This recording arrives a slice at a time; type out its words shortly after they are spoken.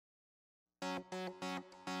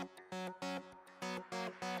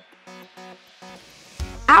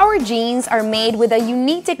Our jeans are made with a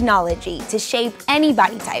unique technology to shape any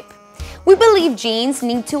body type. We believe jeans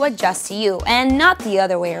need to adjust to you and not the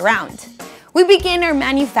other way around. We begin our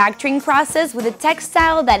manufacturing process with a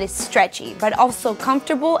textile that is stretchy but also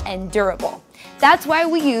comfortable and durable. That's why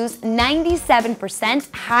we use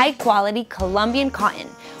 97% high-quality Colombian cotton,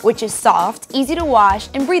 which is soft, easy to wash,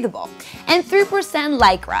 and breathable, and 3%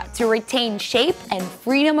 lycra to retain shape and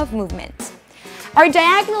freedom of movement. Our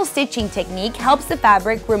diagonal stitching technique helps the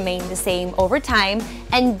fabric remain the same over time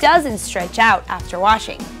and doesn't stretch out after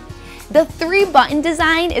washing. The 3-button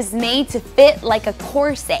design is made to fit like a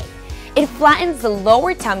corset. It flattens the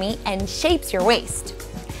lower tummy and shapes your waist.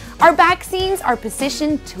 Our back seams are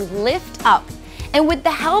positioned to lift up, and with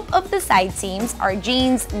the help of the side seams, our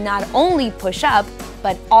jeans not only push up,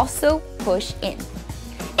 but also push in.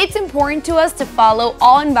 It's important to us to follow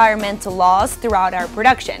all environmental laws throughout our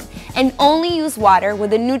production and only use water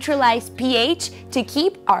with a neutralized pH to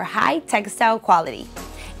keep our high textile quality.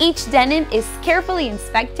 Each denim is carefully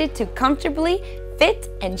inspected to comfortably fit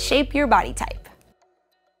and shape your body type.